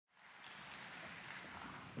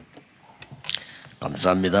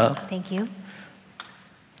감사합니다. Thank you.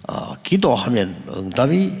 기도하면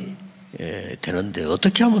응답이 되는데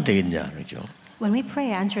어떻게 하면 되겠냐, 그죠? When we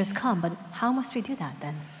pray, answers come, but how must we do that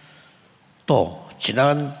then? 또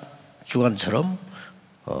지난 주간처럼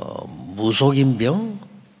무속인 병,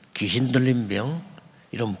 귀신 들린 병,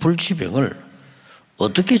 이런 불치병을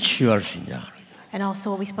어떻게 치유할 수 있냐? And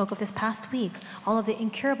also what we spoke of this past week, all of the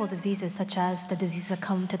incurable diseases such as the diseases that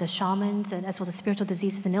come to the shamans and as well as spiritual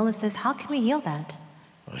diseases and illnesses, how can we heal that?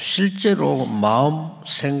 실제로 마음,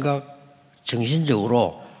 생각,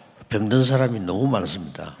 정신적으로 병든 사람이 너무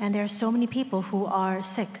많습니다. And there are so many people who are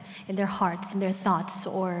sick in their hearts, in their thoughts,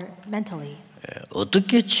 or mentally.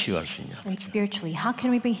 어떻게 치유할 수 있냐? And spiritually, how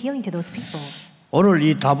can we bring healing to those people? 오늘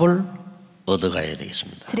이 답을 얻어가야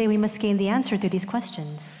되겠습니다. Today we must gain the answer to these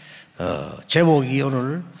questions. 제목이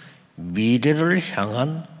오늘 미래를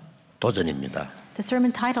향한 도전입니다. The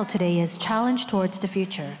sermon title today is Challenge Towards the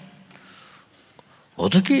Future.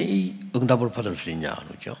 어떻게 이 응답을 받을 수 있냐,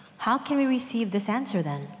 그렇죠? How can we receive this answer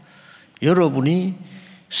then? 여러분이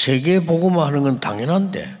세계복음화하는 건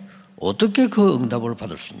당연한데 어떻게 그 응답을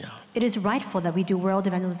받을 수 있냐? It is rightful that we do world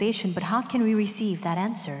evangelization, but how can we receive that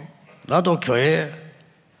answer? 나도 교회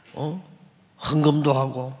헌금도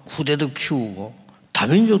하고 후대도 키우고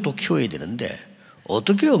다민족도 키워야 되는데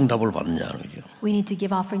어떻게 응답을 받느냐, 그죠? We need to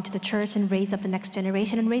give offering to the church and raise up the next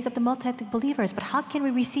generation and raise up the multi-ethnic believers, but how can we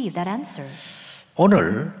receive that answer?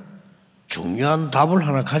 오늘 중요한 답을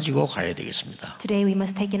하나 가지고 가야 되겠습니다. Today we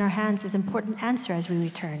must take in our hands this important answer as we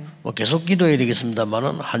return. 계속 기도해야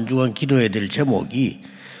되겠습니다만은 한 주간 기도해야 될 제목이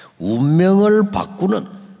운명을 바꾸는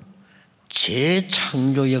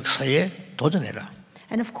재창조 역사에 도전해라.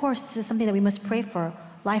 And of course, this is something that we must pray for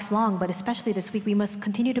lifelong, but especially this week we must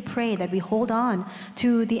continue to pray that we hold on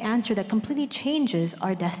to the answer that completely changes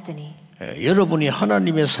our destiny. 여러분이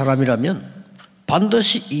하나님의 사람이라면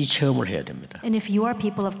반드시 이 체험을 해야 됩니다. And if you are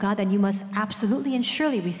people of God, then you must absolutely and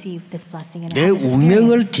surely receive this blessing and 내 have this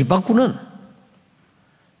운명을 experience. 뒤바꾸는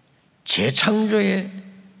재창조의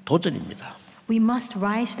도전입니다. We must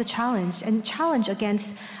rise to the challenge and challenge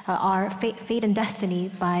against our fate and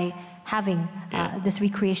destiny by having this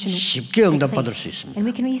recreation. 쉽게 응답받을 수 있습니다. And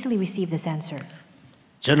we can easily receive this answer.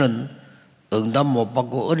 저는 응답 못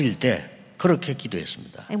받고 어릴 때 그렇게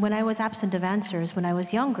기도했습니다. And when I was absent of answers when I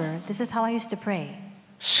was younger, this is how I used to pray.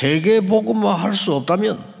 세계복음화 할 수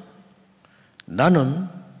없다면 나는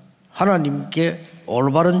하나님께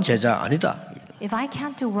올바른 제자 아니다. If I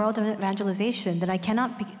can't do world evangelization, then I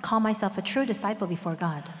cannot call myself a true disciple before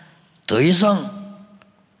God. 더 이상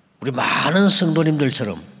우리 많은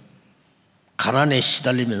성도님들처럼 가난에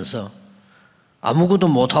시달리면서 아무것도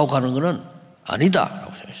못하고 가는 것은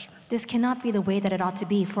아니다라고 생각했습니다. This cannot be the way that it ought to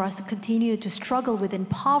be for us to continue to struggle within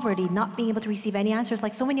poverty, not being able to receive any answers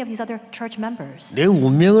like so many of these other church members. 내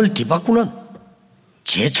운명을 뒤바꾸는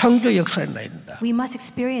재창조 역사에 나야 된다. We must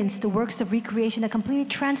experience the works of recreation that completely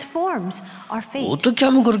transforms our faith. 어떻게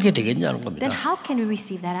하면 그렇게 되겠냐는 겁니다. Then how can we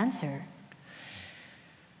receive that answer?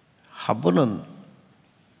 한 번은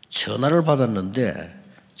전화를 받았는데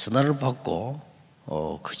전화를 받고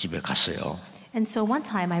그 집에 갔어요. And so one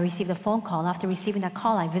time I received a phone call. After receiving that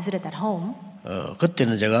call, I visited that home.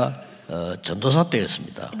 그때는 제가 전도사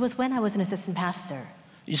때였습니다. It was when I was an assistant pastor.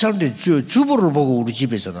 이 사람들이 주보를 보고 우리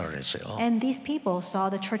집에 전화를 했어요. And these people saw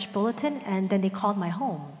the church bulletin and then they called my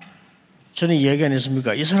home. 저는 얘기 안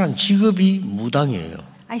했습니까? 이 사람 직업이 무당이에요.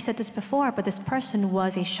 I said this before, but this person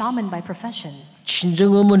was a shaman by profession.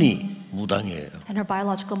 친정어머니 무당이에요. And her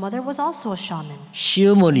biological mother was also a shaman.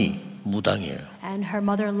 시어머니 무당이에요. And her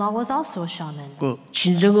mother-in-law was also a shaman. 그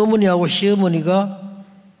친정어머니하고 시어머니가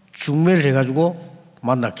중매를 해가지고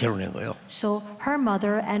만나 결혼한 거예요. So her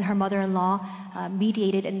mother and her mother-in-law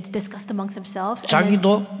mediated and discussed amongst themselves.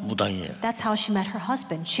 자기도 무당이에요. That's how she met her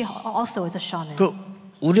husband. She also is a shaman. 그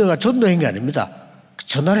우리가 전도한 게 아닙니다.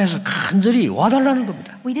 전화를 해서 간절히 와달라는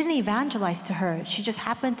겁니다. We didn't evangelize to her. She just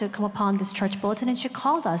happened to come upon this church bulletin and she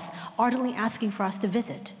called us, ardently asking for us to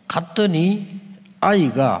visit. 갔더니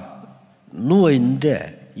아이가 누워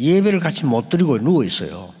있는데 예배를 같이 못 드리고 누워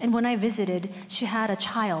있어요. And when I visited, she had a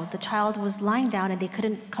child. The child was lying down and they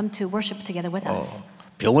couldn't come to worship together with us.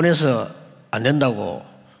 병원에서 안 된다고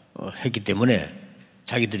했기 때문에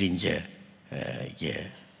자기들이 이제 이게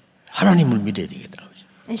하나님을 믿어야 되겠더라고요.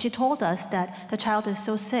 And she told us that the child is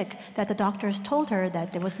so sick that the doctors told her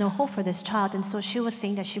that there was no hope for this child, and so she was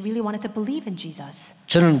saying that she really wanted to believe in Jesus.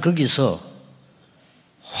 저는 거기서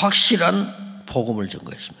확실한 복음을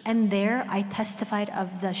전거했습니다. And there I testified of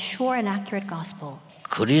the sure and accurate gospel.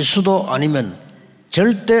 그리스도 아니면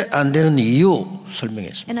절대 안 되는 이유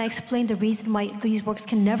설명했습니다. And I explained the reason why these works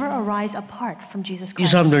can never arise apart from Jesus 이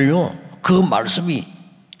Christ. 사람들요, 그 말씀이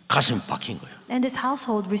가슴에 박힌 거예요. And this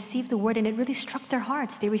household received the word and it really struck their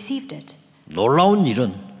hearts. They received it. 놀라운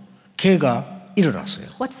일은 걔가 일어났어요.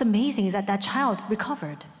 What's amazing is that that child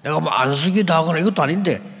recovered. 내가 뭐 안수기 다 하거나 이것도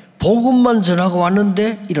아닌데 복음만 전하고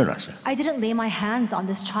왔는데 일어났어요. I didn't lay my hands on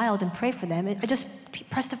this child and pray for them. I just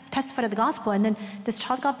testified of the gospel and then this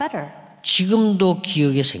child got better. 지금도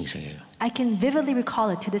기억에 생생해요. I can vividly recall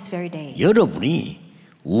it to this very day. 여러분이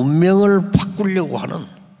운명을 바꾸려고 하는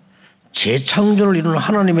재창조를 이루는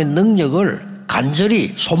하나님의 능력을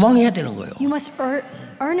간절히 소망해야 되는 거예요. You must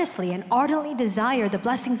earnestly and ardently desire the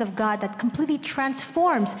blessings of God that completely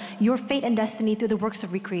transforms your fate and destiny through the works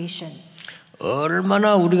of recreation.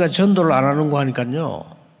 얼마나 우리가 전도를 안 하는 거 하니까요.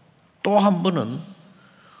 또 한 번은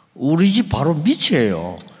우리 집 바로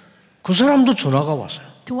밑이에요. 그 사람도 전화가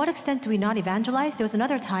왔어요. To what extent do we not evangelize? There was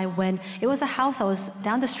another time when it was a house that was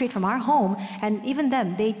down the street from our home, and even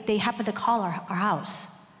them, they happened to call our house.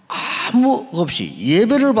 아무 없이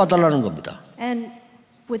예배를 봐달라는 겁니다. And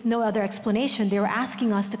with no other explanation, they were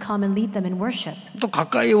asking us to come and lead them in worship. 또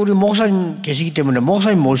가까이 우리 목사님 계시기 때문에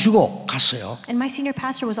목사님 모시고 갔어요. And my senior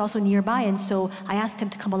pastor was also nearby, and so I asked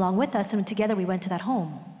him to come along with us, and together we went to that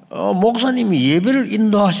home. 목사님이 예배를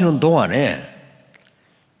인도하시는 동안에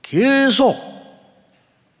계속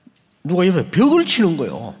누가 옆에 벽을 치는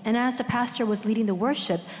거예요. And as the pastor was leading the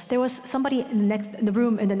worship, there was somebody in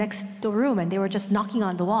the next room, and they were just knocking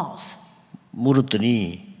on the walls.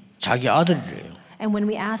 물었더니 자기 아들이래요. And when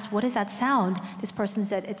we asked, "What is that sound?" this person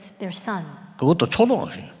said, "It's their son." 그것도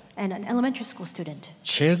초등학생. And an elementary school student.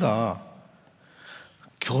 제가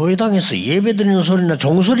교회당에서 예배드리는 소리나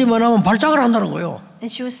종소리만 하면 발작을 한다는 거예요.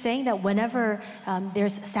 And she was saying that whenever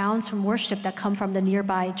there's sounds from worship that come from the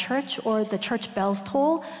nearby church or the church bells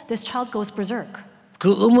toll, this child goes berserk.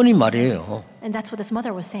 그 어머니 말이에요. And that's what this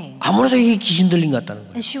mother was saying. 아무래도 이게 귀신 들린 것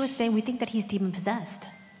같다는 거예요. And she was saying, "We think that he's demon possessed."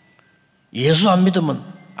 예수 안 믿으면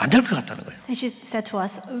안 될 것 같다는 거예요. And she said to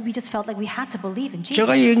us, "We just felt like we had to believe in Jesus."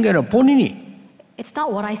 제가 얘기한 게 아니라 본인이. It's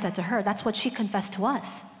not what I said to her. That's what she confessed to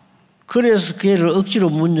us. 그래서 걔를 억지로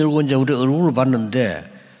문 열고 이제 우리 얼굴을 봤는데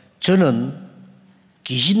저는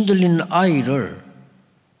귀신 들린 아이를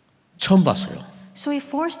처음 봤어요. So we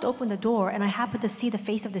forced open the door, and I happened to see the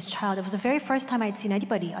face of this child. It was the very first time I'd seen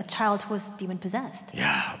anybody, a child who was demon possessed.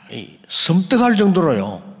 야, 섬뜩할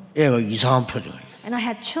정도로요. 애가 이상한 표정이에요. And I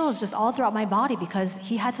had chills just all throughout my body because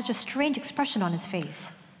he had such a strange expression on his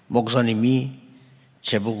face. 목사님이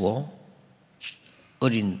제보고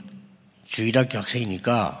어린 주일학교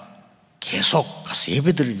학생이니까 계속 가서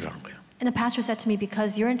예배드리라는 거예요. And the pastor said to me,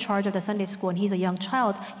 "Because you're in charge of the Sunday school and he's a young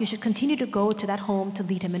child, you should continue to go to that home to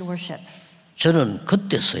lead him in worship." 저는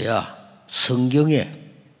그때서야 성경에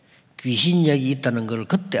귀신 이야기 있다는 걸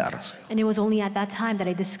그때 알았어요. And it was only at that time that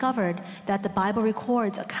I discovered that the Bible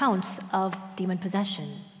records accounts of demon possession.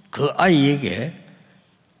 그 아이에게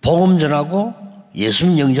복음 전하고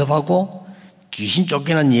예수님 영접하고 귀신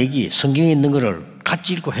쫓겨난 얘기 성경에 있는 거를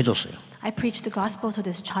같이 읽고 해줬어요. I preached the gospel to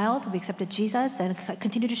this child. We accepted Jesus and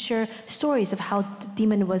continued to share stories of how the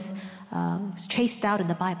demon was chased out in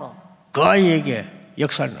the Bible. 그 아이에게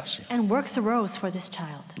역사를 났어요. And works arose for this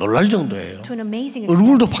child. 놀랄 정도예요. To an amazing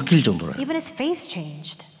얼굴도 extent. 바뀔 정도로. Even his face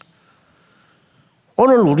changed.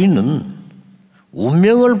 오늘 우리는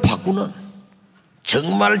운명을 바꾸는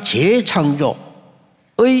정말 재창조의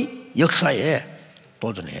역사에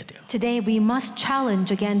도전해야 돼요. Today we must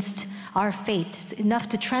challenge against our fate, enough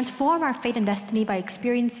to transform our fate and destiny by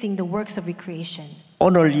experiencing the works of recreation.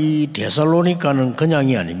 오늘 이 데살로니가는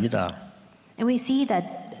그냥이 아닙니다. And we see that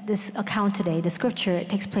this account today, the scripture,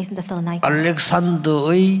 takes place in Thessalonica.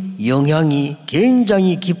 알렉산더의 영향이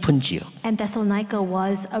굉장히 깊은 지역. And Thessalonica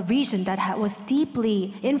was a region that was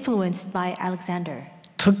deeply influenced by Alexander.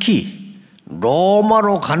 특히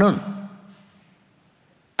로마로 가는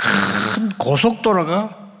큰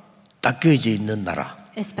고속도로가 닦여져 있는 나라.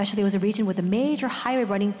 Especially it was a region with a major highway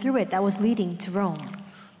running through it that was leading to Rome.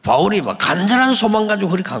 바울이 막 간절한 소망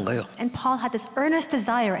가지고 그렇게 간 거예요. And Paul had this earnest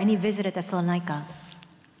desire and he visited Thessalonica.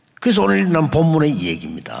 그래서 오늘 읽는 본문의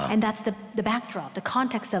얘기입니다. And that's the backdrop, the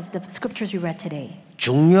context of the scriptures we read today.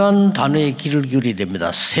 중요한 단어에 귀를 기울여야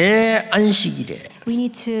됩니다. 새 안식일에. We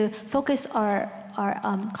need to focus our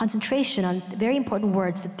concentration on very important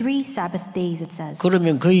words, the 3 Sabbath days it says.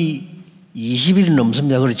 그러면 거의 20일이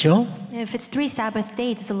넘습니다. 그렇죠? If it's 3 Sabbath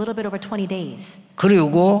days, it's a little bit over 20 days.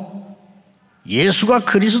 그리고 예수가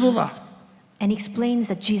그리스도다. And he explains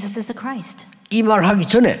that Jesus is the Christ. 이 말 하기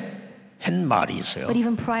전에 한 말이 있어요. But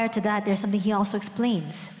even prior to that, there's something he also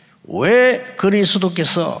explains. 왜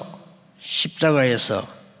그리스도께서 십자가에서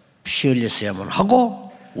피 흘렸어야만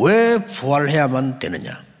하고 왜 부활해야만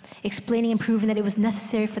되느냐? Explaining and proving that it was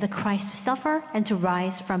necessary for the Christ to suffer and to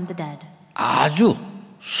rise from the dead. 아주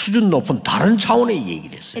수준 높은 다른 차원의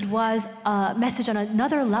얘기를 했어요. It was a message on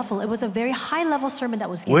another level. It was a very high level sermon that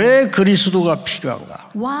was given. 왜 그리스도가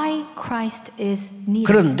필요한가? Why Christ is needed.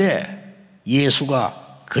 그런데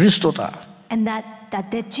예수가 그리스도다. And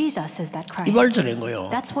that Jesus is that Christ. 이 말 전한 거예요.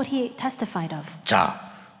 That's what he testified of. 자,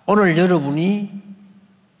 오늘 여러분이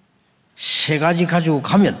세 가지 가지고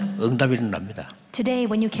가면 응답이 일어납니다. Today,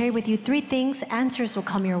 when you carry with you three things, answers will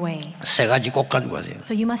come your way. 세 가지 꼭 가지고 가세요.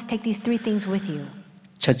 So you must take these three things with you.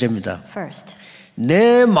 첫째입니다. First,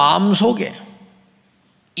 내 마음속에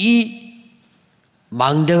이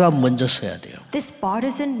망대가 먼저 서야 돼요. this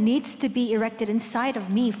partisan needs to be erected inside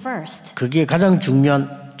of me first. 그게 가장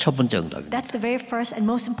중요한 첫 번째 응답입니다. That's the very first and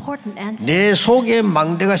most important answer. 내 속에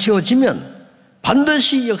망대가 세워지면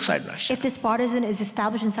반드시 역사에 나시죠. If this partisan is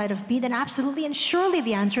established inside of me, then absolutely and surely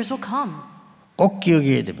the answers will come. 꼭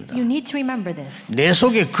기억해야 됩니다. You need to remember this. 내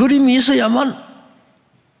속에 그림이 있어야만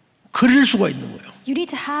그릴 수가 있는 거예요. You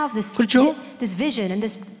need to have this, 그렇죠? this vision and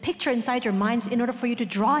this picture inside your minds in order for you to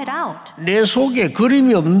draw it out. 내 속에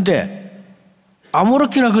그림이 없는데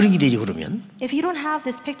아무렇게나 그리게 되지 그러면 If you don't have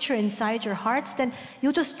this picture inside your hearts, then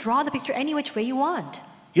you'll just draw the picture any which way you want.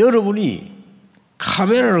 여러분이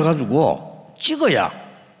카메라를 가지고 찍어야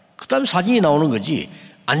그 다음에 사진이 나오는 거지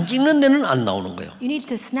안 찍는 데는 안 나오는 거예요. You need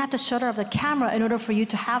to snap the shutter of the camera in order for you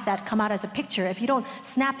to have that come out as a picture. If you don't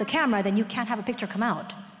snap the camera, then you can't have a picture come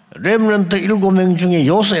out. 렘넌트 7명 중에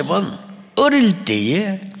요셉은 어릴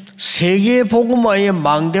때에 세계복음화의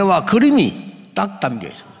망대와 그림이 딱 담겨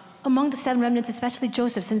있어요. Among the seven remnants, especially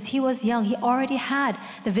Joseph, since he was young, he already had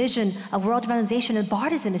the vision of world evangelization and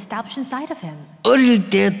partisan established inside of him. 어릴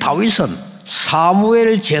때 다윗은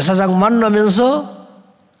사무엘 제사장 만나면서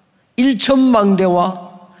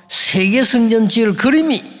 1천망대와 세계 성전 지을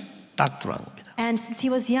그림이 딱 들어간 겁니다. And since he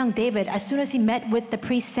was young, David, as soon as he met with the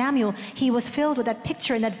priest Samuel, he was filled with that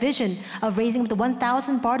picture and that vision of raising up the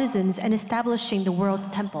 1,000 partisans and establishing the world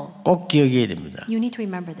temple. 꼭 기억해야 됩니다. You need to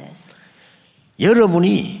remember this.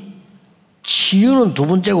 여러분이 치유는 두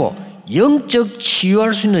번째고 영적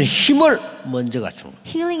치유할 수 있는 힘을 먼저 갖추는 거예요.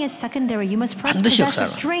 Healing is secondary. You must first 반드시 possess the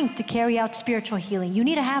역사를. strength to carry out spiritual healing. You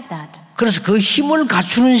need to have that. 그래서 그 힘을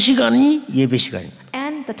갖추는 시간이 예배 시간입니다.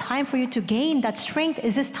 And the time for you to gain that strength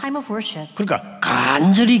is this time of worship. 그러니까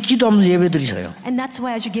간절히 기도하면서 예배 드리세요. And that's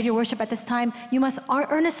why as you give your worship at this time, you must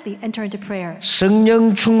earnestly enter into prayer.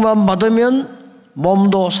 성령 충만 받으면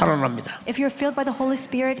몸도 살아납니다. If you're filled by the Holy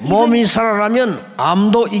Spirit, 몸이 살아나면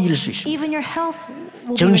암도 이길 수 있습니다. even your health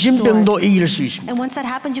will be 정신병도 restored. 이길 수 있습니다. And once that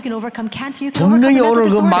happens, you can overcome cancer. You can overcome 분명히 mental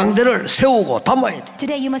오늘 그 disorders. 망대를 세우고 담아야 돼요.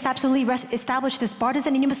 Today, you must absolutely establish this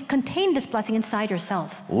partisan, and you must contain this blessing inside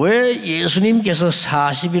yourself. 왜 예수님께서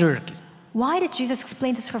 40일을 Why did Jesus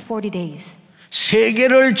explain this for 40 days?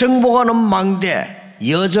 세계를 정복하는 망대,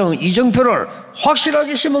 여정, 이정표를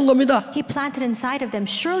확실하게 심은 겁니다. He planted inside of them,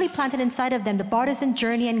 surely planted inside of them, the partisan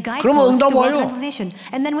journey and 그러면 guideposts to 응답 world 와요. evangelization.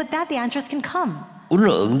 And then with that, the answers can come. 우리는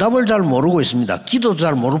응답을 잘 모르고 있습니다. 기도도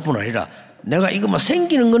잘 모를 뿐 아니라 내가 이것만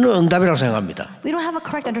생기는 거는 응답이라고 생각합니다. We don't have a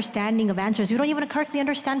correct understanding of answers. We don't even correctly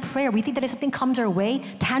understand prayer. We think that if something comes our way,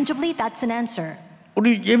 tangibly, that's an answer.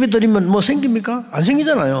 우리 예배 드리면 뭐 생깁니까? 안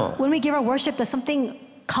생기잖아요. When we give our worship, does something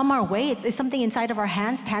come our way? Is something inside of our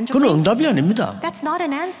hands 그건 tangibly? 응답이 아닙니다. That's not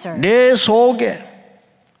an answer. 내 속에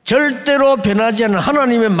절대로 변하지 않는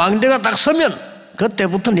하나님의 망대가 딱 서면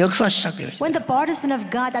그때부터는 역사 시작되는 거죠. When the partisan of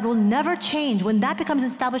God that will never change, when that becomes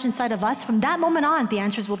established inside of us, from that moment on, the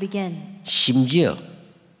answers will begin. 심지어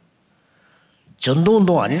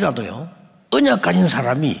전도운동 아니라도요. 언약 가진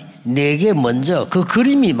사람이 내게 먼저 그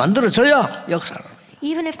그림이 만들어져야 역사를.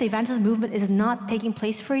 Even if the evangelism movement is not taking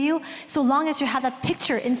place for you, so long as you have that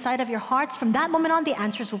picture inside of your hearts, from that moment on, the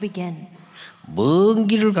answers will begin. 먼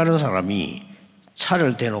길을 가는 사람이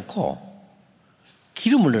차를 대놓고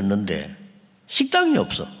기름을 넣는데 식당이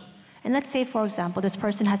없어. And let's say, for example, this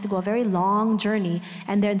person has to go a very long journey,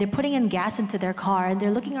 and they're putting in gas into their car, and they're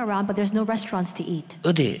looking around, but there's no restaurants to eat.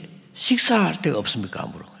 어디 식사할 데가 없습니까?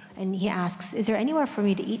 물어봐요. And he asks, is there anywhere for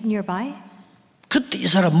me to eat nearby? 그때 이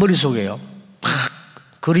사람 머릿속에요. 팍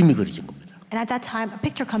그림이 그려진 겁니다. And at that time, a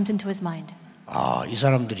picture comes into his mind. 아, 이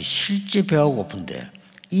사람들이 실제 배가 고픈데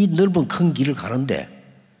이 넓은 큰 길을 가는데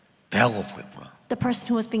배가 고프겠구나. The person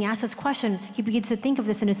who was being asked this question, he begins to think of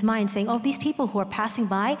this in his mind, saying, oh, these people who are passing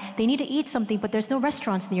by, they need to eat something, but there's no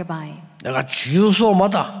restaurants nearby. 내가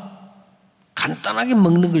주유소마다 간단하게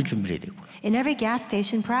먹는 걸 준비해야 되고. In every gas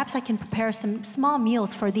station, perhaps I can prepare some small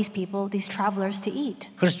meals for these people, these travelers to eat.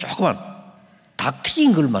 그래서 조그만 닭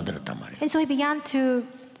튀긴 걸 만들었단 말이에요. And so he began to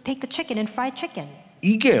take the chicken and fried chicken.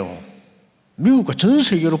 이게요. 미국과 전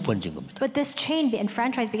세계로 번진 겁니다. But this chain and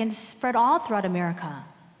franchise began to spread all throughout America.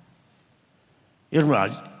 여러분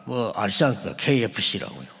아시지 않습니까?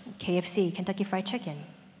 KFC라고요. KFC, Kentucky Fried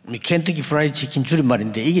Chicken. 켄터키 프라이드 치킨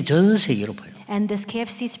줄임말인데 이게 전 세계로 봐요. And this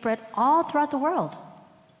KFC spread all throughout the world.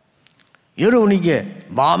 여러분 이게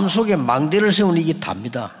마음속에 망대를 세우는 이게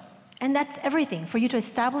답니다. And that's everything for you to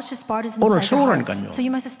establish this partisan 오늘 inside your 세우라니까요. hearts. So you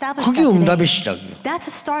must establish 그게 that 응답의 today. 시작이에요. That's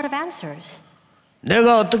a start of answers.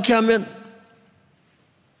 내가 어떻게 하면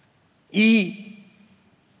이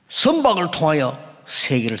선박을 통하여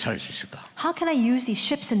세계를 살릴 수 있을까? How can I use these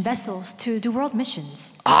ships and vessels to do world missions?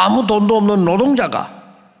 아무 돈도 없는 노동자가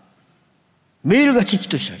매일같이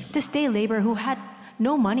기도 시작해요. This day labor who had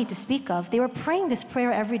no money to speak of, they were praying this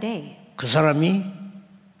prayer every day. 그 사람이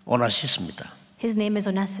오나시스입니다. His name is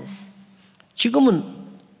Onesimus. 지금은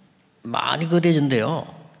많이 거대해진데요.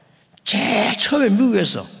 제일 처음에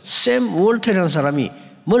미국에서 샘 월터라는 사람이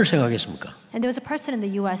뭘 생각했습니까? And there was a person in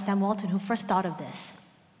the U.S., Sam Walton, who first thought of this.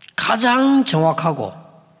 가장 정확하고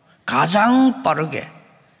가장 빠르게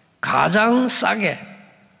가장 싸게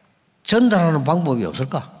전달하는 방법이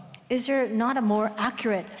없을까? Is there not a more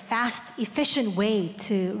accurate, fast, efficient way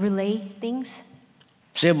to relay things?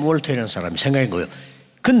 샘 월터라는 사람이 생각한 거예요.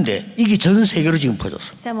 근데 이게 전 세계로 지금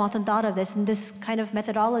퍼졌어. Sam Walton thought of this, and this kind of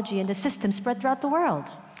methodology and the system spread throughout the world.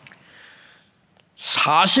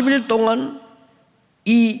 40일 동안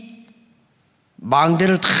이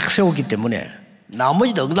망대를 탁 세웠기 때문에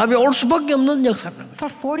나머지 응답이 올 수밖에 없는 역사라는 거예요.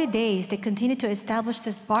 For 40 days, they continued to establish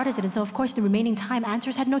this partisan, and so of course, the remaining time,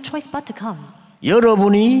 answers had no choice but to come.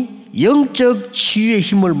 여러분이 영적 치유의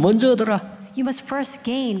힘을 먼저 얻어라. You must first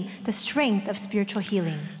gain the strength of spiritual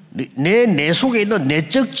healing. 내 속에 있는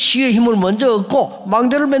내적 치유의 힘을 먼저 얻고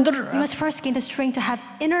망대를 You 만들어라. must first gain the strength to have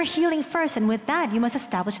inner healing first, and with that, you must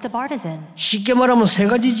establish the partisan. 쉽게 말하면 세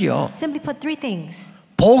가지지요. Simply put, three things.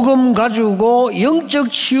 복음 가지고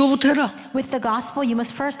영적 치유부터 해라. With the gospel, you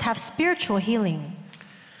must first have spiritual healing.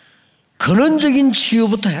 근원적인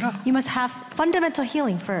치유부터 해라. You must have fundamental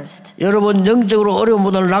healing first. 여러분 영적으로 어려운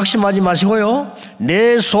분들 낙심하지 마시고요.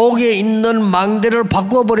 내 속에 있는 망대를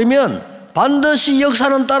바꿔버리면 반드시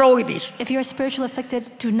역사는 따라오게 돼 있어요. If you are spiritually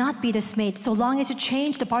afflicted, do not be dismayed. So long as you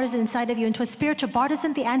change the partisan inside of you into a spiritual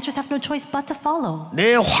partisan, the answers have no choice but to follow.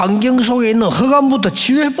 내 환경 속에 있는 흑암부터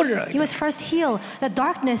치유해버리라. You must first heal the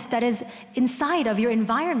darkness that is inside of your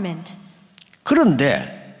environment.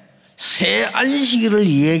 그런데 새 안식일을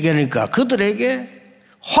얘기하니까 그들에게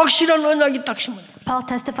확실한 언약이 딱 심어요. Paul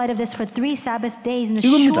testified of this for 3 Sabbath days, and the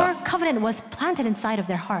이겁니다. sure covenant was planted inside of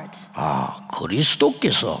their hearts. 아,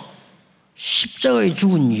 그리스도께서 십자가에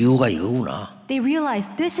죽은 이유가 이거구나. They realized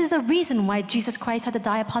this is the reason why Jesus Christ had to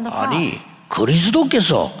die upon the 아니, cross.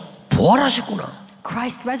 그리스도께서 부활하셨구나.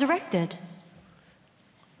 Christ resurrected,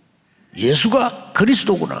 예수가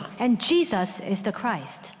그리스도구나. and Jesus is the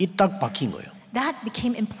Christ. 이 딱 박힌 거예요. That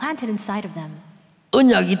became implanted inside of them.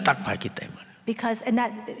 언약이 딱 밝혔다 이 말이에요. Because and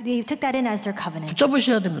that they took that in as their covenant.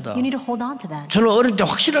 붙잡으셔야 됩니다. You need to hold on to that. 저는 어릴 때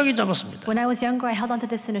확실하게 잡았습니다. When I was younger, I held on to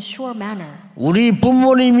this in a sure manner. 우리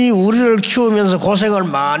부모님이 우리를 키우면서 고생을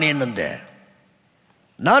많이 했는데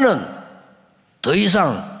나는 더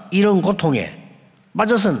이상 이런 고통에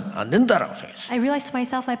빠져서는 안 된다라고 생각했어요. I realized to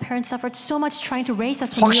myself my parents suffered so much trying to raise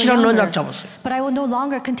us when we 확실한 were 언약 younger. 잡았어요. But I will no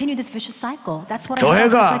longer continue this vicious cycle. That's what I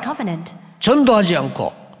held 교회가 as my covenant. 전도하지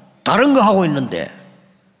않고 다른 거 하고 있는데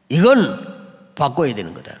이건 바꿔야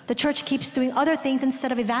되는 거다. The church keeps doing other things instead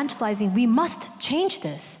of evangelizing. We must change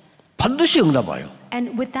this. 반드시 응답 와요.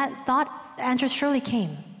 And with that thought, the answers surely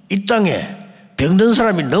came. 이 땅에 병든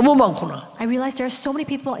사람이 너무 많구나. I realized there are so many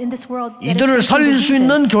people in this world that 이들을 are 살릴 수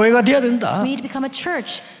있는 교회가 돼야 된다. We need to become a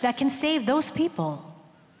church that can save those people.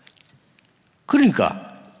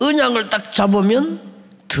 그러니까 언약을 딱 잡으면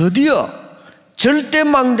드디어 절대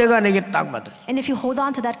망대가 내게 딱 맞아. And if you hold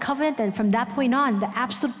on to that covenant, then from that point on, the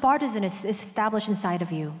absolute partisan is established inside of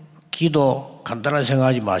you. 기도 간단하게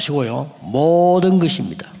생각하지 마시고요. 모든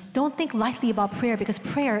것입니다. Don't think lightly about prayer because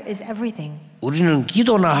prayer is everything. 우리는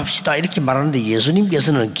기도나 합시다 이렇게 말하는데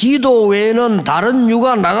예수님께서는 기도 외에는 다른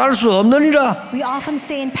유가 나갈 수 없느니라. We often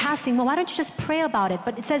say in passing, well, why don't you just pray about it?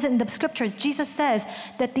 But it says in the scriptures, Jesus says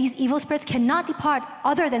that these evil spirits cannot depart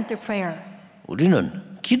other than through prayer. 우리는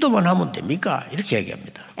기도만 하면 됩니까? 이렇게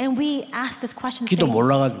얘기합니다. And we ask this question, 기도 saying,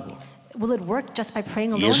 몰라가지고 will it work just by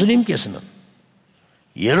praying alone? 예수님께서는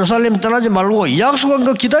예루살렘 떠나지 말고 약속한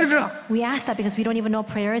거 기다리라. We ask that because we don't even know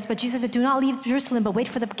what prayer is, but Jesus said, do not leave Jerusalem, but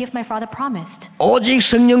wait for the gift my Father promised. 오직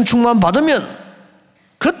성령 충만 받으면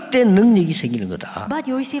그때 능력이 생기는 거다. But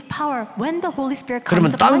you receive power when the Holy Spirit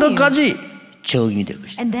그러면 comes 딴 upon you. 것까지 증인이 될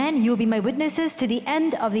것이다. And then you will be my witnesses to the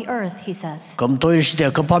end of the earth, he says. 금토일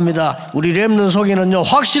시대가 급합니다. 우리 렘넌트 속에는요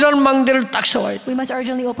확실한 망대를 딱 세워야 돼. We must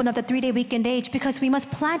urgently open up the 3-day weekend age because we must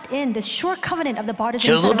plant in the sure covenant of the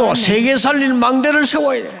partisans. 적어도 세계 살릴 망대를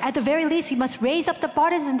세워야 돼. At the very least, we must raise up the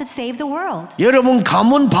partisans to save the world. 여러분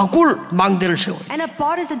가문 바꿀 망대를 세워야 돼. And a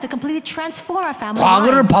partisan to completely transform our family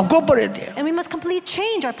과거를 lives. 바꿔버려야 돼요. And we must completely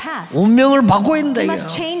change our past. 운명을 바꿔야 된다 We 이거예요.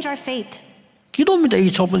 must change our fate. 기도입니다. 이게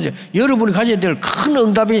첫 번째. 여러분이 가져야 될 큰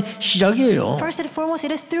응답의 시작이에요. First and foremost,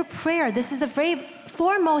 it is through prayer. This is the very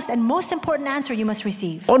foremost and most important answer you must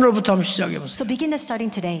receive. 오늘부터 한번 시작해보세요. So begin this starting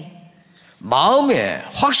today. 마음에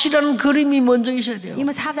확실한 그림이 먼저 있어야 돼요. You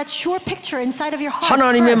must have that sure picture inside of your heart.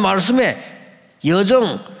 하나님의 first. 말씀에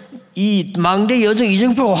여정, 이 망대 여정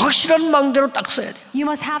이정표가 확실한 망대로 딱 써야 돼요. You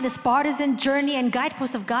must have this partisan journey and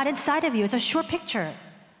guidepost of God inside of you. It's a sure picture.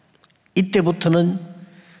 이때부터는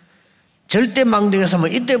절대 망대가 서면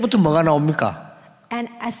이때부터 뭐가 나옵니까? And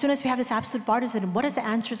as soon as we have this absolute partisan, what is the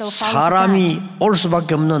answers that will follow? 사람이 올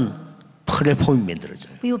수밖에 없는 플랫폼이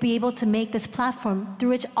만들어져요. We will be able to make this platform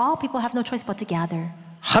through which all people have no choice but to gather.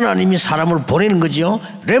 하나님이 사람을 보내는 거죠.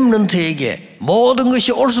 렘넌트에게 모든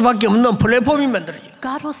것이 올 수밖에 없는 플랫폼이 만들어져요.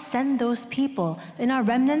 God will send those people. In our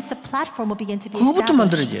remnants, a platform will begin to be 그것부터 established.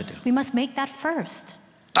 만들어져야 돼요. We must make that first.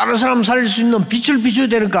 다른 사람 살릴 수 있는 빛을 비춰야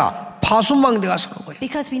되니까 파수망대가 서는 거예요.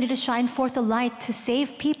 Because we need to shine forth the light to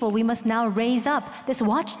save people, we must now raise up this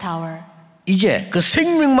watchtower. 이제 그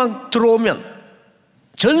생명만 들어오면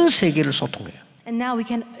전 세계를 소통해요. And now we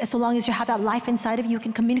can, so long as you have that life inside of you, you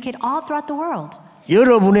can communicate all throughout the world.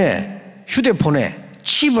 여러분의 휴대폰에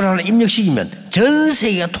칩을 하나 입력시키면 전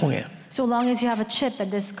세계가 통해요. So long as you have a chip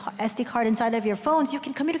and this SD card inside of your phones, you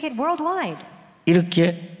can communicate worldwide.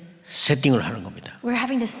 이렇게 세팅을 하는 겁니다. We're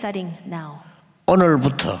having this setting now.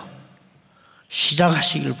 오늘부터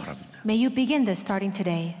시작하시길 바랍니다. May you begin this starting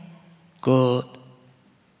today.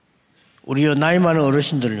 우리 나이 많은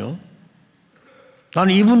어르신들요.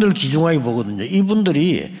 나는 이분들 귀중하게 보거든요.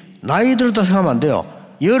 이분들이 나이 들었다 생각하면 안 돼요.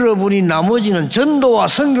 여러분이 나머지는 전도와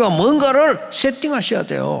선교와 뭔가를 세팅하셔야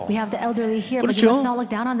돼요. We have the elderly here, but 그렇죠? you must not look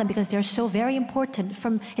down on them because they're so very important.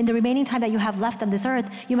 From in the remaining time that you have left on this earth,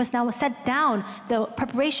 you must now set down the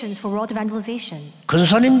preparations for world evangelization.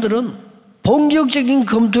 근사님들은 본격적인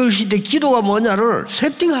금토일 시대 기도가 뭐냐를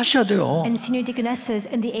세팅하셔야 돼요. And senior deaconesses,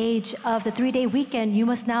 in the age of the 3-day weekend, you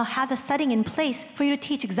must now have a setting in place for you to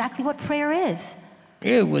teach exactly what prayer is.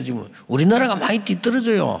 예, 지금 우리나라가 많이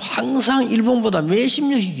뒤떨어져요. 항상 일본보다 몇십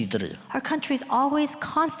년씩 뒤떨어져. Our country is always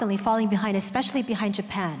constantly falling behind, especially behind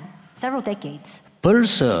Japan. Several decades.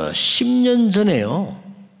 벌써 10년 전에요.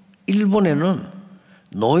 일본에는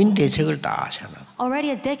노인 대책을 다 하잖아. Already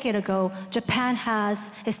a decade ago, Japan has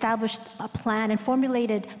established a plan and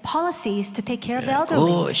formulated policies to take care of the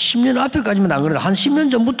elderly. 10년 앞에까지만 안 그래도 한 10년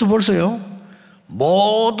전부터 벌써요.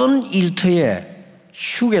 모든 일터에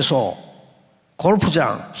휴게소,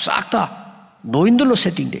 골프장 싹 다 노인들로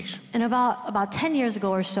세팅돼 있어. And about 10 years ago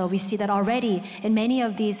or so, we see that already in many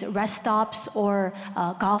of these rest stops or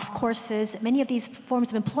golf courses, many of these forms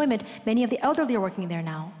of employment, many of the elderly are working there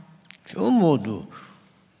now.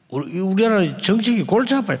 우리나라 정책이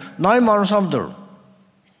골치 아파요. 나이 많은 사람들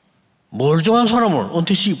멀쩡한 사람을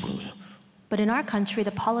은퇴시키 부르는 거예요. But in our country,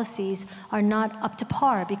 the policies are not up to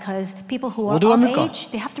par because people who are 어디 of 갑니까? age,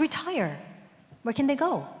 they have to retire. Where can they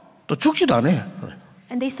go? 또 죽지도 않아요.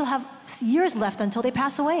 And they still have years left until they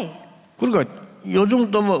pass away. 그러니까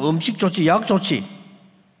요즘 또 뭐 음식 좋지, 약 좋지,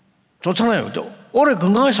 좋잖아요. 오래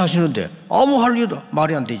건강하게 사시는데 아무 할 일도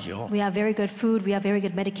말이 안 되죠. We have very good food, we have very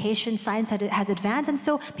good medication, science has advanced, and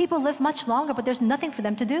so people live much longer, but there's nothing for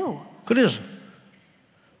them to do. 그래서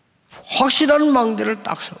확실한 망대를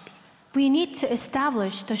딱 세워요. We need to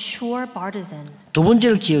establish the sure partisan. 두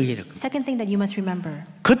번째로 기억해야 될 것. Second thing that you must remember.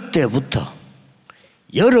 그때부터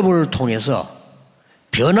여러분을 통해서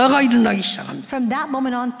변화가 일어나기 시작합니다. From that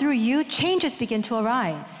moment on, through you, changes begin to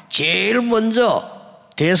arise. 제일 먼저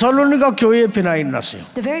데살로니가 교회에 변화가 일어났어요.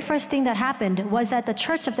 The very first thing that happened was that the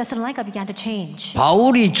church of Thessalonica began to change.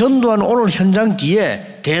 바울이 전도한 오늘 현장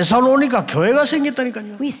뒤에 데살로니가 교회가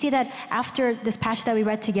생겼다니까요. We see that after this passage that we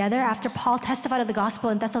read together, after Paul testified of the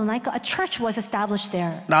gospel in Thessalonica, a church was established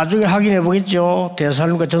there. 나중에 확인해 보겠죠.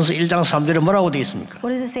 데살로니가 전서 1장 3절에 뭐라고 되어 있습니까?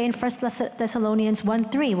 What does it say in 1 Thessalonians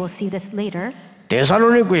 1:3? We'll see this later.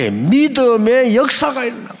 데살로니가에 믿음의 역사가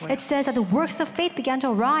일어나고. It says that the works of faith began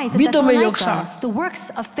to arise in 믿음의 Thessalonica. 역사. The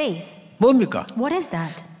works of faith. 뭡니까? What is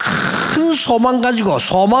that? 큰 소망 가지고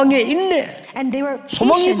소망에 있네. And they were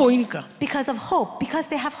소망이 patient 보이니까. because of hope.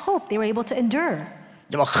 Because they have hope, they were able to endure.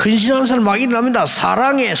 이제 막 헌신하는 사람 막 일어납니다.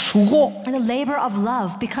 사랑의 수고. And the labor of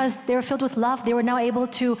love, because they were filled with love, they were now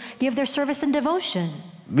able to give their service and devotion.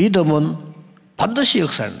 믿음은 반드시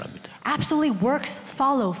역사를 납니다. Absolutely works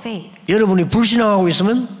follow faith. 여러분이 불신앙하고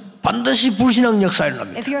있으면 반드시 불신앙 역사를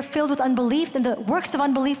납니다. If you're filled with unbelief, then the works of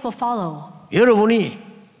unbelief will follow. 여러분이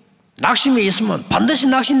낙심에 있으면 반드시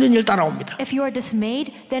낙심된 일 따라옵니다. If you are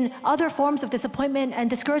dismayed, then other forms of disappointment and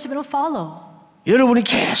discouragement will follow. 여러분이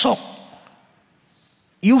계속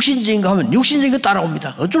육신적인 거 하면 육신적인 거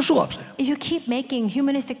따라옵니다. 어쩔 수가 없어요. If you keep making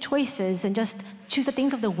humanistic choices and just choose the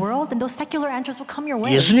things of the world, then those secular answers will come your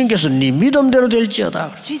way. 예수님께서 네 믿음대로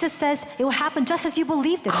될지어다. Jesus says it will happen just as you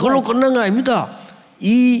believed it. 그걸로 끝난 거 아닙니다.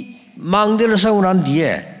 이 망대를 세우고 난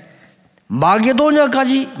뒤에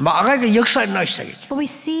마게도냐까지 마가의 역사가 나기 시작했죠. But we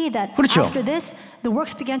see that 그렇죠. after this, the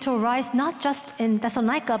works began to arise not just in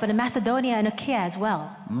Thessalonica, but in Macedonia and Achaia as well.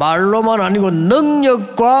 말로만 아니고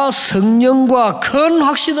능력과 성령과 큰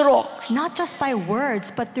확신으로 Not just by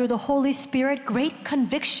words, but through the Holy Spirit, great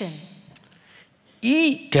conviction.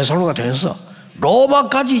 이 데살로니가 되면서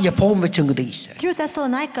로마까지 이제 복음이 전거되기 시작해요. Through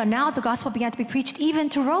Thessalonica, now the gospel began to be preached even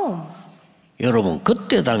to Rome. 여러분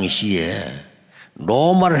그때 당시에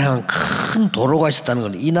로마를 향한 큰 도로가 있었다는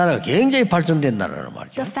건 이 나라가 굉장히 발전된 나라란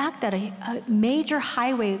말이죠. The fact that a major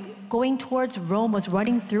highway going towards Rome was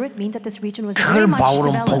running through it means that this region was very 그걸 much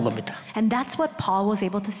바울은 본 developed. 겁니다. And that's what Paul was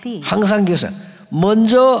able to see. 항상 기억하세요.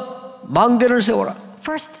 먼저 망대를 세워라.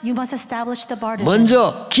 First, you must establish the bartizan.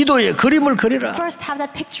 먼저 기도의 그림을 그리라. First, have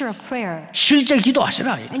that picture of prayer. 실제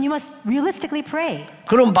기도하시라. And you must realistically pray.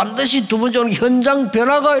 그럼 반드시 두 번째는 현장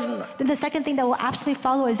변화가 일어나. Then the second thing that will absolutely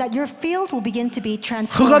follow is that your field will begin to be 흑암이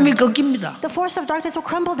transformed. 꺾입니다. The force of darkness will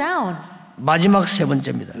crumble down. 마지막 세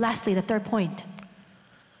번째입니다. Lastly, the third point.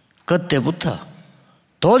 그때부터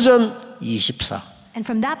도전 24. And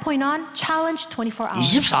from that point on, challenge 24 hours.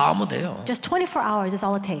 24 하면 돼요. Just 24 hours is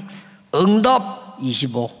all it takes. 응답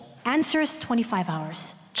 25. Answers 25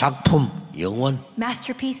 hours. 작품 영원.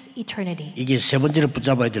 Masterpiece eternity. 이게 세 번째로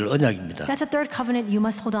붙잡아야 될 언약입니다. That's the third covenant you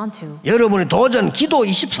must hold on to. 여러분의 도전 기도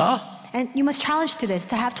 24. And you must challenge to this,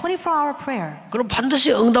 to have 24-hour prayer. 그럼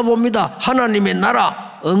반드시 응답 옵니다. 하나님의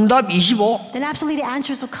나라 응답 25. Then absolutely the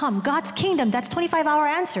answers will come. God's kingdom, that's 25-hour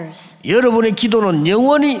answers. 여러분의 기도는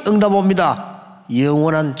영원히 응답 옵니다.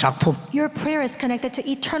 영원한 작품. Your prayer is connected to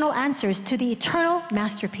eternal answers, to the eternal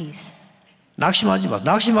masterpiece. 낙심하지 마세요.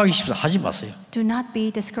 낙심하기 쉽다 하지 마세요. Do not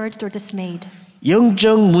be discouraged or dismayed.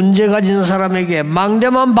 영적 문제 가진 사람에게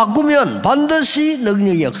망대만 바꾸면 반드시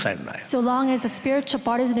능력의 역사가 나요. So long as the spiritual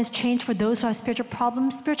partisan is changed for those who have spiritual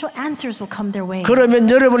problems, spiritual answers will come their way. 그러면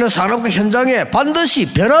여러분의 산업과 현장에 반드시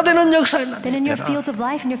변화되는 역사가 나요. Then in your fields of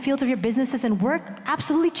life, in your fields of your businesses and work,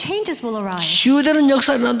 absolutely changes will arise. 치유되는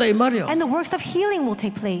역사가 난다 이 말이에요. And the works of healing will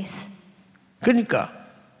take place. 그러니까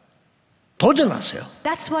도전하세요.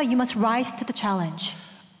 That's why you must rise to the challenge.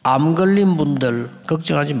 암 걸린 분들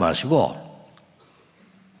걱정하지 마시고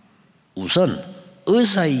우선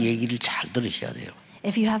의사의 얘기를 잘 들으셔야 돼요.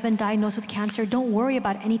 If you have been diagnosed with cancer, don't worry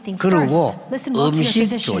about anything 그리고 first. Listen well to your 음식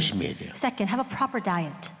physician. 조심해야 돼요. Second, have a proper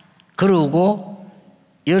diet. 그리고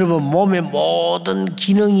여러분 몸의 모든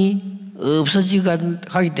기능이 없어지기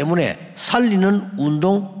때문에 살리는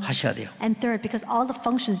운동 하셔야 돼요. And third, because all the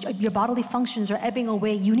functions, your bodily functions are ebbing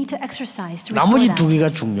away, you need to exercise to restore 나머지 that. 두 개가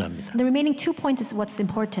중요합니다. The remaining 2 points is what's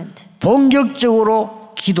important. 본격적으로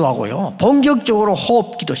기도하고요. 본격적으로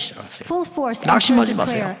호흡 기도 시작하세요. Full force 낙심하지 enter into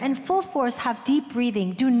마세요. prayer and full force have deep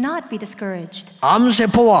breathing. Do not be discouraged.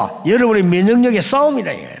 암세포와 여러분의 면역력의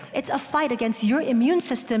싸움이라 이거예요. It's a fight against your immune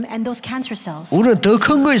system and those cancer cells. 우리는 더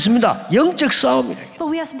큰 거 있습니다. 영적 싸움이라 이거예요.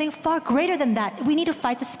 But we have something far greater than that. We need to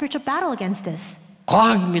fight the spiritual battle against this.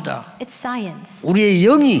 과학입니다. It's science. 우리의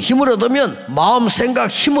영이 힘을 얻으면 마음, 생각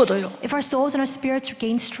힘 얻어요. If our souls and our spirits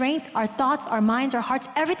gain strength, our thoughts, our minds, our hearts,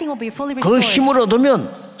 everything will be fully 그 restored. 힘을 얻으면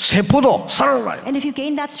세포도 살아나요. And if you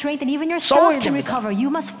gain that strength, then even your 싸워야 cells can 됩니다. recover. You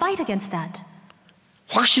must fight against that.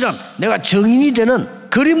 확실한 내가 정인이 되는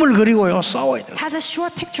그림을 그리고요. 싸워야 돼요. Have a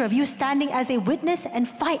sure picture of you standing as a witness and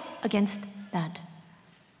fight against that.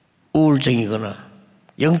 우울증이거나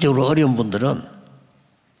영적으로 어려운 분들은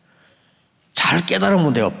잘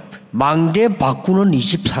깨달으면 돼요. 망대 바꾸는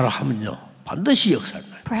 24를 하면요. 반드시 역사를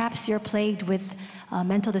나요. Perhaps you're plagued with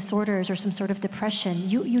mental disorders or some sort of depression.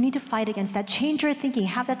 You need to fight against that. Change your thinking.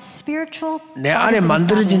 Have that spiritual. 내 안에 partisan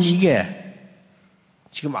만들어진 established. 이게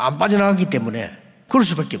지금 안 빠져나갔기 때문에 그럴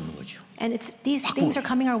수밖에 없는 거죠. And it's these things are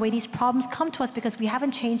coming our way. These problems come to us because we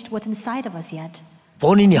haven't changed what's inside of us yet.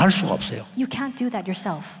 본인이 할 수가 없어요. You can't do that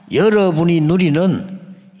yourself. 여러분이 누리는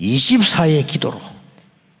 24의 기도로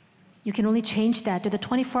You can only change that through the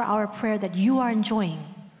 24-hour prayer that you are enjoying.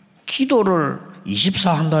 기도를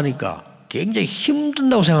 24 한다니까 굉장히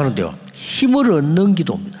힘든다고 생각하는데요. 힘을 얻는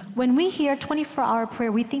기도입니다. When we hear 24-hour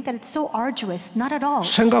prayer, we think that it's so arduous. Not at all.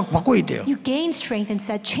 생각 바꿔야 돼요. You gain strength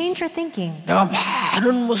instead. Change your thinking. 내가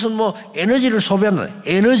많은 무슨 에너지를 소비하는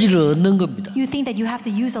에너지를 얻는 겁니다. You think that you have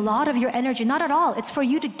to use a lot of your energy. Not at all. It's for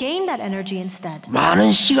you to gain that energy instead.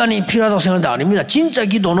 많은 시간이 필요하다고 생각하는데 아닙니다. 진짜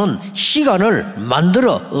기도는 시간을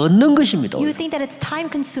만들어 얻는 것입니다. You think that it's time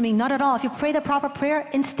consuming. Not at all. If you pray the proper prayer,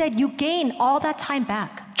 instead you gain all that time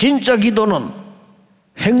back. 진짜 기도는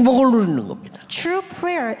행복을 누리는 겁니다. True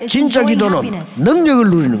prayer is 진짜 enjoying 기도는 happiness. 능력을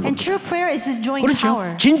누리는 And 겁니다. true prayer is enjoying 그렇죠?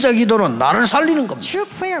 power. 진짜 기도는 나를 살리는 겁니다. True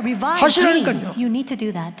prayer revives 하시라니까요. me. You need to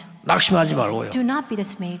do that. 낙심하지 말고요. Do not be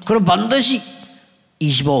dismayed. 그럼 반드시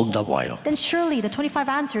 25 응답 와요. Then surely the 25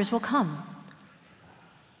 answers will come.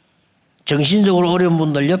 정신적으로 어려운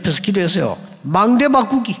분들 옆에서 기도해서요. 망대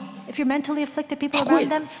바꾸기. If you're mentally afflicted people 바꿔야 around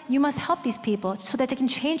them, you must help these people so that they can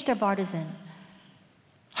change their partisan.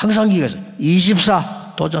 항상 기도해서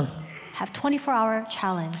 24 도전. Have 24-hour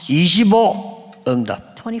challenge. 25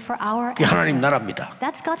 응답. 24-hour 그게 하나님 answer. 나라입니다.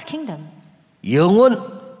 That's God's kingdom.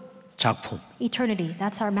 영원 작품. Eternity.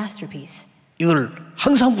 That's our masterpiece. 이걸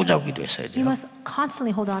항상 붙잡고 기도했어야 You 돼요. must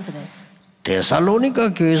constantly hold on to this.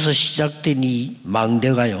 데살로니가 교회에서 시작된 이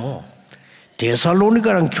망대가요.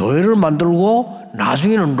 데살로니가라는 교회를 만들고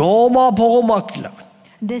나중에는 로마 복음화 기라고.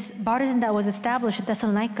 This partisan that was established in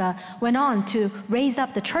Thessalonica went on to raise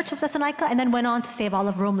up the church of Thessalonica and then went on to save all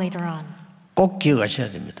of Rome later on. 꼭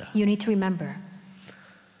기억하셔야 됩니다. You need to remember.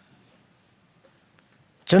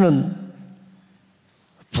 저는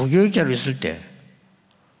부교육자로 있을 때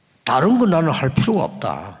다른 거 나는 할 필요가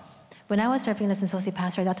없다. When I was serving as an associate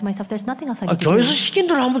pastor, I thought to myself, there's nothing else I need to 교회에서 do. 시킨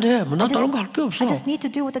대로 하면 돼. 나 다른 거 할 게 없어. I just need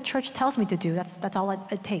to do what the church tells me to do. That's all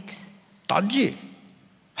it takes. 단지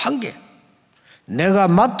한 개. 내가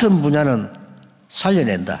맡은 분야는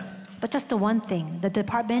살려낸다. But just the one thing, the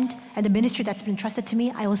department and the ministry that's been entrusted to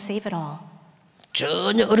me, I will save it all.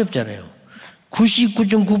 전혀 어렵지 않아요.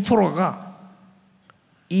 99.9%가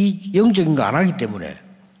이 영적인 거 안 하기 때문에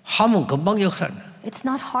하면 금방 역사합니다. It's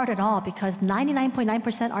not hard at all because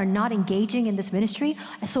 99.9% are not engaging in this ministry.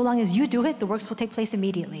 And so long as you do it, the works will take place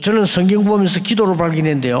immediately. 저는 성경 보면서 기도를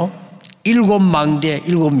발견했는데요. 7 망대,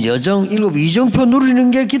 7 여정, 7 이정표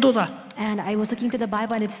누리는 게 기도다. And I was looking to the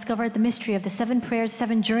Bible and I discovered the mystery of the 7 prayers,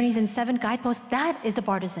 7 journeys, and 7 guideposts. That is the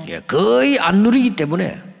partisan. 예, 거의 안 누리기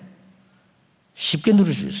때문에 쉽게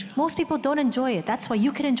누릴 수 있어요. Most people don't enjoy it. That's why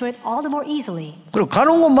you can enjoy it all the more easily. 그리고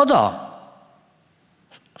가는 곳마다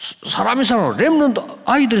사람이 살아나고 렘넌트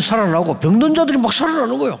아이들이 살아나고 병든 자들이 막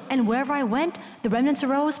살아나는 거예요. And wherever I went, the remnants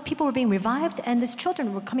arose, people were being revived, and these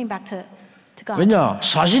children were coming back to God. 왜냐?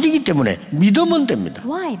 사실이기 때문에 믿으면 됩니다.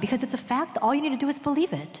 Why? Because it's a fact. All you need to do is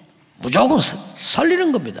believe it. 무조건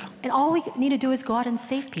살리는 겁니다. And all we need to do is go out and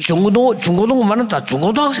save people. 중고등부 많았다.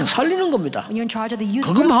 중고등학생 살리는 겁니다. When you're in charge of the youth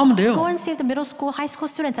그것만 하면 돼요. go and save the middle school, high school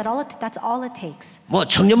students. That's all it takes. 뭐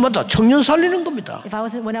청년마다 청년 살리는 겁니다.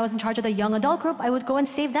 When I was in charge of the young adult group, I would go and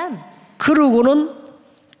save them. 그러고는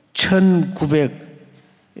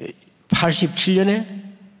 1987년에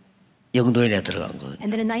영도인에 들어간 거거든요.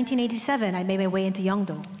 And then in 1987, I made my way into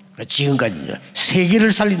Yeongdo. 지금까지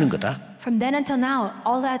세계를 살리는 거다. From then until now,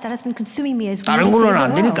 all that has been consuming me is we need 다른 to save 걸로는 the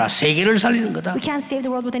안 world. 되니까 세계를 살리는 거다. We can't save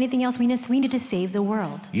the world with anything else. We need to save the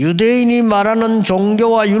world. 유대인이 말하는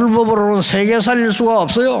종교와 율법으로는 세계 살릴 수가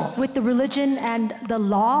없어요. With the religion and the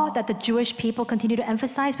law that the Jewish people continue to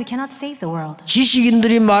emphasize, we cannot save the world.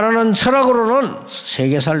 지식인들이 말하는 철학으로는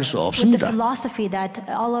세계 살릴 수 With the 없습니다. philosophy that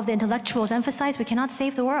all of the intellectuals emphasize, we cannot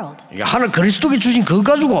save the world. 하나님 그리스도께 주신 그거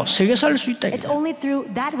가지고 세계 살릴 수 있다. It's only through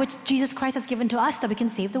that which Jesus Christ has given to us that we can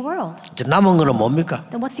save the world. 이제 남은 거는 뭡니까?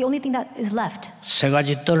 Then what's the only thing that is left? 세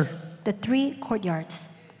가지 뜰. The 3 courtyards.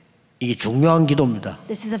 이게 중요한 기도입니다.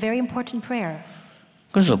 This is a very important prayer.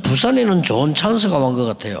 그래서 부산에는 좋은 찬스가 온 것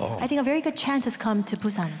같아요. I think a very good chance has come to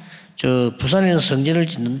Busan. 저 부산에는 성전을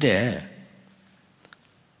짓는데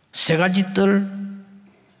세 가지 뜰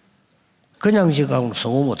그냥 지어가고는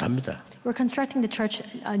성공 못합니다. We're constructing the church,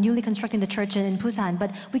 newly constructing the church in Busan,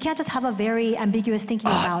 but we can't just have a very ambiguous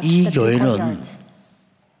thinking about 이 the 3 교회는 courtyards.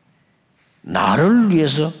 나를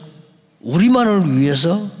위해서 우리만을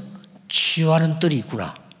위해서 치유하는 뜰이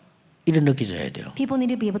있구나. 이런 느껴져야 돼요. People need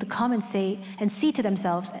to be able to come and say and see to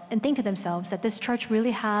themselves and think to themselves that this church really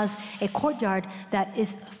has a courtyard that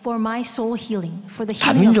is for my soul healing, for the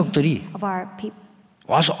healing 다민족들이 of our people.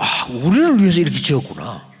 와서 우리를 위해서 이렇게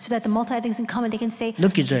지었구나. So that the multi-ethnics can come and they can say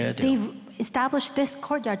느껴져야 돼요. they've established this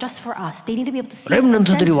courtyard just for us. They need to be able to see.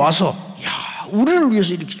 렘넌트들이 와서 우리를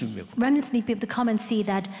위해서 이렇게 준비했구나. Remnants need to be able to come and see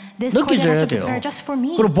that this 느껴져야 courtyard has been 돼요. prepared just for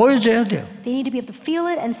me. 그리고 보여줘야 돼요. They need to be able to feel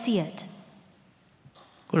it and see it.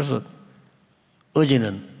 그래서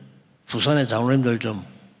어제는 부산의 장로님들 좀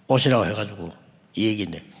오시라고 해가지고 이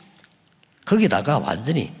얘기인데 거기다가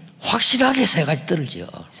완전히 확실하게 세 가지 뜰을 지어.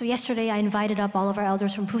 So yesterday I invited up all of our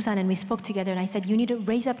elders from Busan and we spoke together and I said you need to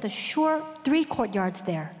raise up the sure 3 courtyards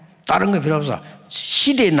there. 다른 거 필요 없어.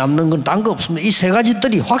 시대에 남는 건 딴 거 없습니다. 이 세 가지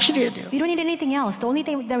뜰이 확실해야 돼요. We don't need anything else. The only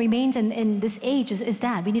thing that remains in this age is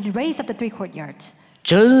that we need to raise up the 3 courtyards.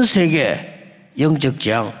 전 세계 영적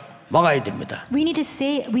재앙 막아야 됩니다. We need to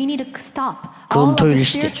stop all of the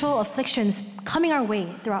spiritual afflictions coming our way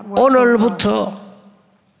throughout world. 오늘부터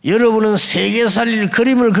여러분은 세계 살릴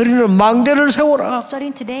그림을 그리는 망대를 세워라.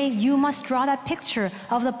 Starting today, you must draw that picture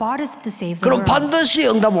of the borders to save the 그럼 world. 반드시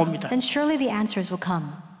응답 옵니다. Then surely the answers will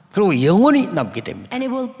come. 그리고 영원히 남게 됩니다. And it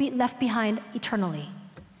will be left behind eternally.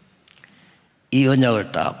 이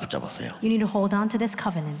언약을 딱 붙잡았어요. You need to hold on to this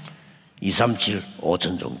covenant. 237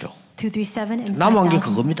 5천 종족. 237 and 남은 게 5,000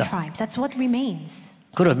 그겁니다. tribes. That's what remains.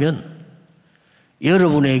 그러면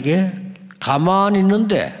여러분에게 가만히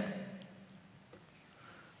있는데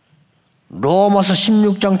로마서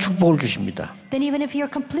 16장 축복을 주십니다. Then even if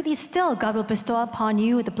you're completely still, God will bestow upon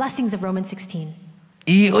you the blessings of Romans 16.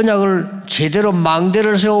 이 언약을 제대로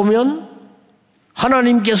망대를 세우면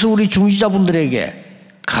하나님께서 우리 중지자분들에게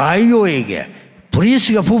가이오에게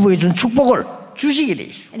브리스가 부부에 준 축복을 주시게 돼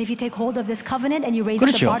있어요. And if you take hold of this covenant and you raise up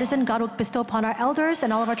the partisan, God will bestow upon our elders and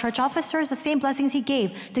all of our church officers the same blessings He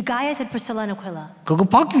gave to Gaius and Priscilla and Aquila. 그거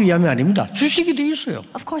받기 위함이 아닙니다. 주시게 돼 있어요.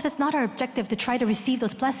 Of course, it's not our objective to try to receive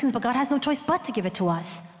those blessings, but God has no choice but to give it to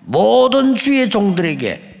us. 모든 주의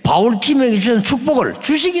종들에게 바울 팀에게 주신 축복을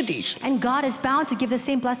주시게 돼 있어요. And God is bound to give the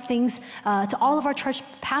same blessings to all of our church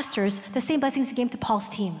pastors, the same blessings He gave to Paul's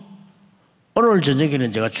team. 오늘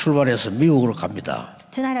저녁에는 제가 출발해서 미국으로 갑니다.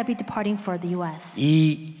 Tonight I'll be departing for the U.S.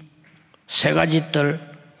 이 세 가지 뜰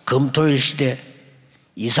금토일 시대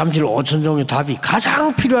 237 5천 종의 답이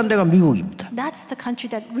가장 필요한 데가 미국입니다. That's the country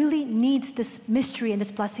that really needs this mystery and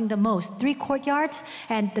this blessing the most. 3 courtyards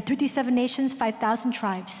and the 337 nations, 5,000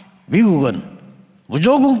 tribes. 미국은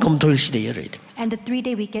무조건 금토일 시대에 열어야 됩니다. And the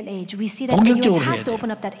 3-day weekend age. We see that the U.S. has to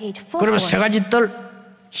open up that age full 그러면 force. 세 가지 뜰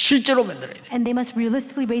실제로 만들어야 돼요. And they must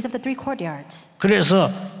realistically raise up the 3 courtyards. 그래서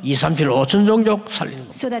 237 5천 종족 살리는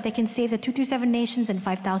겁니다. So that they can save the 237 nations and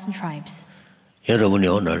 5,000 tribes. 여러분이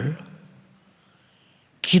오늘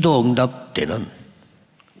기도 응답되는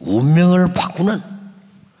운명을 바꾸는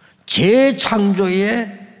재창조에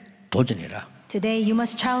도전해라. Today you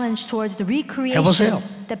must challenge towards the recreation 해보세요.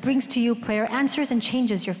 that brings to you prayer answers and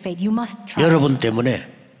changes your fate. You must try. 여러분 때문에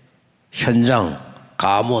현장,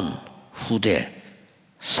 가문, 후대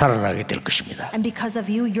살아나게 될 것입니다. And because of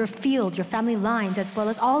you, your field, your family lines, as well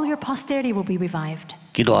as all your posterity will be revived.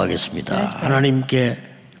 기도하겠습니다. 하나님께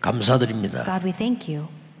감사드립니다. God, we thank you.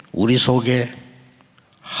 우리 속에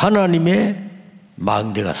하나님의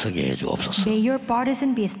망대가 서게 해 주옵소서. May your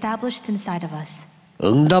partisan be established inside of us.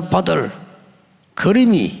 응답받을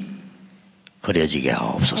그림이 그려지게 And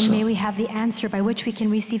하옵소서. may we have the answer by which we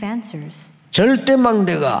can receive answers. 절대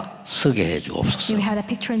망대가 서게 해 주옵소서. May we have that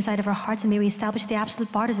picture inside of our hearts and may we establish the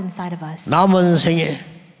absolute partisan inside of us. 남은 생에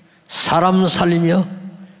사람 살리며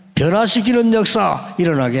변화시키는 역사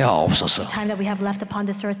일어나게 하옵소서. The time that we have left upon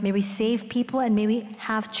this earth, may we save people and may we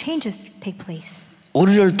have changes take place.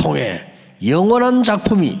 우리를 통해 영원한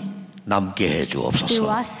작품이 남게 해 Through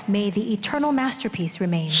주옵소서. us, may the eternal masterpiece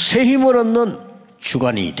remain. 새 힘을 얻는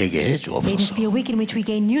주간이 되게 해 May this 주옵소서. be a week in which we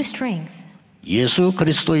gain new strength. 예수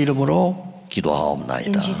그리스도 이름으로 In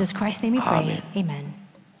기도하옵나이다. Jesus Christ's name we pray. 아멘. Amen.